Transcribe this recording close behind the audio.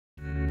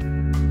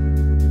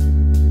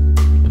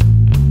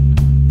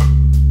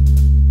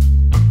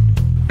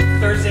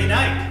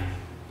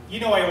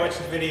know why you're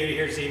watching this video. You're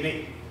here to see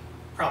me.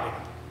 Probably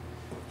not.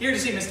 You're here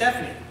to see Miss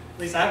Stephanie. At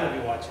least I will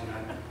be watching.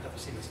 I've never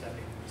seen Miss Stephanie.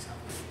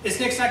 It's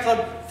Nick's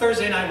Nightclub,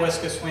 Thursday night,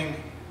 West Coast Swing.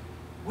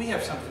 We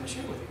have something to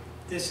share with you.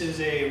 This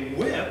is a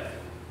whip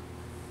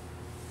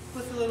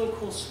with a little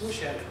cool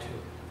swoosh added to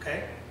it,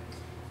 okay?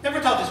 Never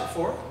taught this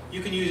before.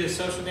 You can use it as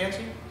social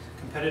dancing,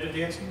 competitive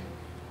dancing.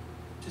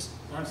 Just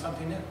learn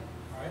something new,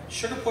 all right?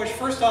 Sugar push,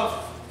 first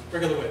off,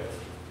 regular whip.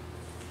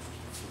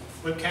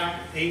 Whip count,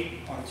 8,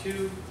 1,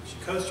 2. She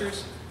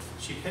coasters,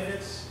 she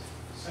pivots,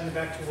 send it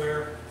back to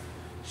where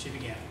she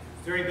began.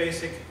 Very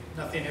basic,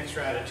 nothing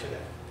extra added to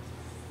that.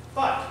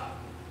 But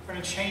we're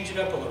going to change it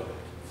up a little bit.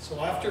 So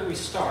after we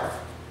start,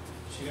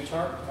 she's going to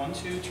start 1,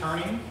 2,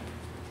 turning,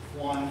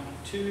 1,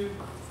 2,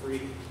 3,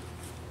 and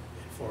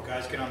 4.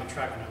 Guys, get on the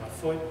track on the left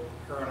foot,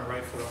 her on her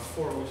right foot on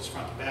 4. We'll just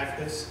front to back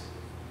this.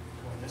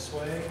 Going this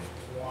way,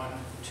 1,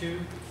 2,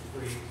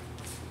 3, and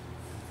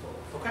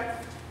 4. Okay?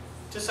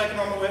 Just like a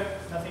normal whip,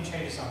 nothing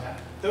changes on that.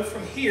 Though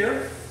from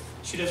here,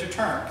 she does her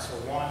turn. So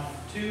 1,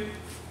 2,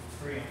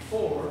 3, and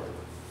 4,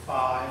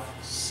 5,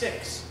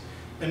 6.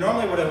 Now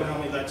normally what I would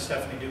normally let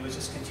Stephanie do is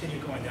just continue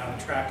going down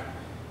the track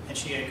and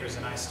she anchors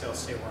and I still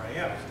stay where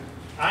I am.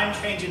 I'm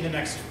changing the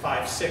next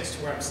 5, 6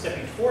 to where I'm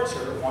stepping towards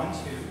her. 1, 2,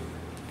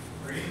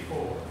 3,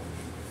 4,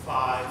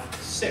 5,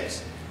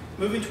 6.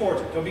 Moving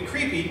towards her. Don't be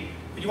creepy,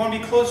 but you want to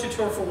be closer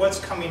to her for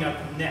what's coming up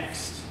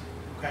next.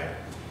 Okay?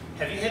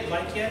 Have you hit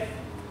like yet?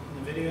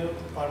 In the video,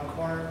 bottom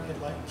corner, hit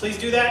like. Please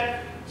do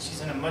that. She's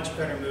in a much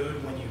better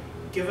mood when you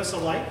give us a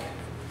like.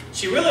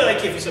 She really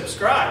likes if you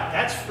subscribe.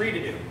 That's free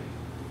to do.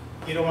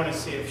 You don't want to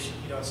see if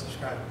you don't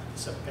subscribe.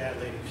 It's a bad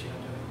lady if she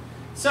don't do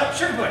it. So,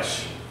 sugar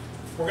push.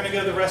 We're going to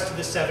go the rest of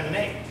the 7 and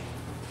 8.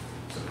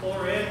 So pull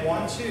her in.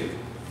 1, 2,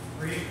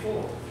 3,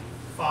 4,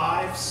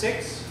 5,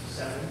 6,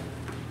 7,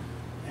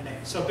 and 8.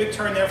 So big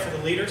turn there for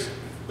the leaders.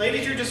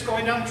 Ladies, you're just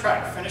going down the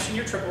track, finishing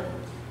your triple.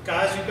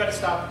 Guys, you've got to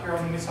stop here.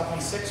 I'm going to stop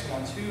on 6.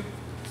 1, 2,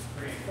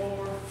 3,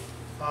 4,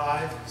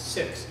 5,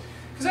 6.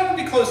 Because I want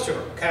to be close to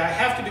her. Okay, I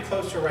have to be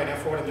close to her right now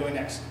for what I'm doing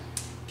next.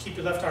 Keep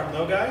your left arm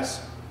low, guys.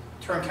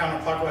 Turn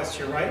counterclockwise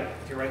to your right,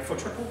 with your right foot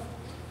triple,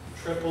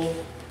 triple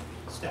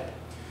step.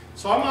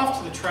 So I'm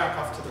off to the track,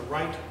 off to the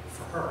right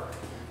for her.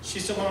 She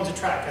still owns the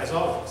track, as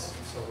always.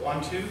 So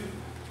 1, 2,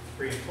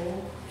 3,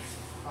 4,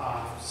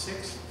 5,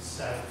 6,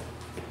 7,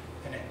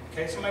 and 8.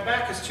 Okay, so my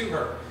back is to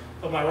her,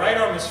 but my right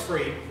arm is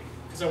free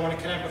because I want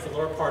to connect with the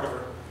lower part of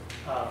her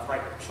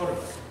right shoulder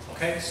blade.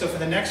 Okay, so for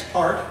the next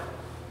part,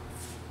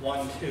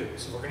 1, 2.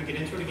 So we're going to get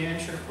into it again,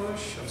 sugar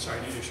push. I'm sorry,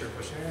 you do sugar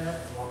push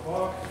there, walk,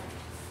 walk,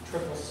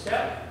 triple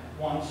step.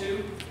 1, 2,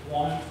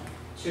 1,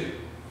 2.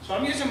 So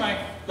I'm using my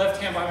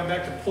left hand behind my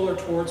back to pull her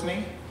towards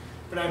me,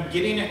 but I'm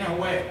getting in her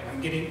way.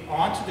 I'm getting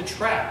onto the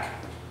track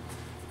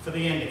for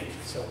the ending.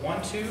 So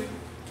 1, 2,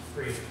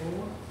 3,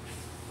 4,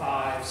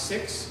 5,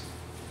 6,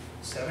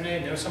 7,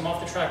 8. Notice I'm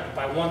off the track, but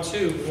by 1,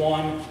 2,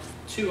 1,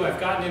 2, I've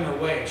gotten in her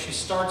way. She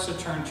starts to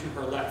turn to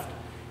her left.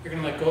 You're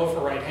going to let go of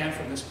her right hand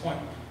from this point.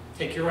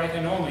 Take your right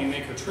hand only,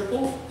 make her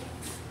triple,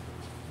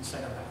 and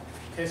send her back.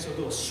 Okay, so a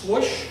little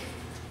swoosh,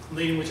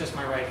 leading with just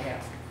my right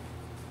hand.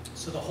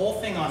 So the whole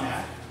thing on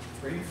that,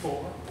 3 and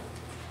 4,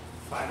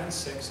 5 and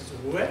 6, is a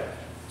whip,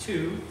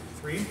 2,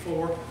 3 and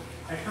 4.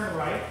 I turn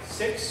right,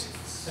 6,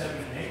 7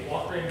 and 8.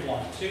 Walk her in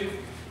 1, 2.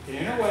 Get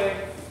in her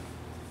way,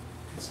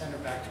 and send her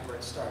back to where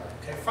it started.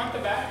 Okay, front to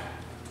back,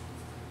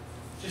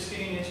 just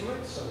getting into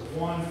it. So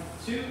 1,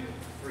 2,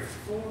 3,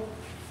 4,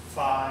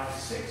 5,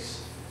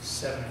 6,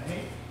 7 and 8.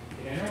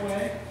 Get in her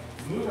way,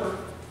 move her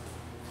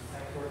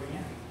back to where we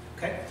began.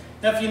 Okay.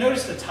 Now, if you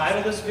notice the title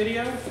of this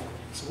video,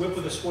 it's a whip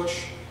with a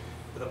swoosh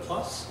with a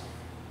plus.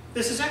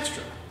 This is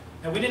extra.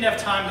 Now, we didn't have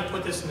time to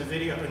put this in the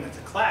video in the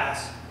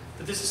class,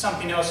 but this is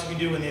something else you can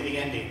do in the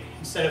ending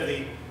instead of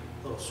the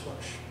little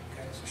swoosh.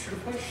 Okay, so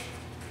sugar push,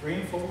 3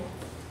 and 4,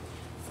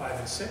 5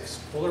 and 6.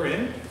 Pull her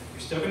in. You're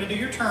still going to do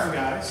your turn,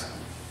 guys.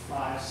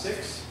 5,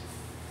 6,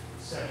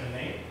 7 and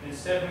 8. And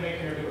instead of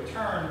making her do a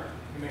turn,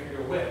 you make her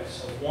do a whip.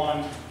 So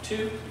 1,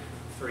 2,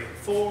 3,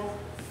 4,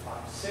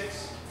 5,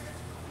 6,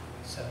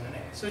 7 and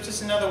 8. So it's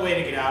just another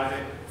way to get out of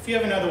it. If you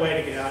have another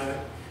way to get out of it,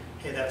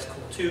 hey, that's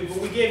cool too. But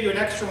we gave you an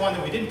extra one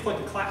that we didn't put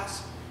in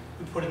class.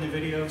 We put in the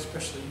video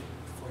especially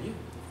for you.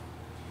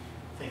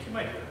 Thank you,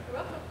 my dear. You're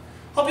welcome.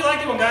 Hope you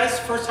liked it one, guys.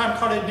 First time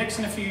caught at Nick's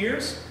in a few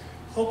years.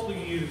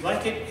 Hopefully you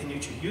like it and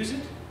you should use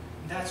it.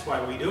 And that's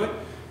why we do it,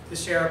 to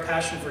share our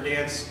passion for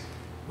dance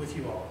with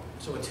you all.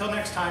 So until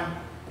next time,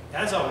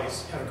 as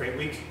always, have a great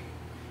week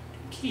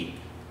and keep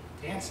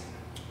dancing.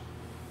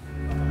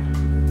 Bye-bye.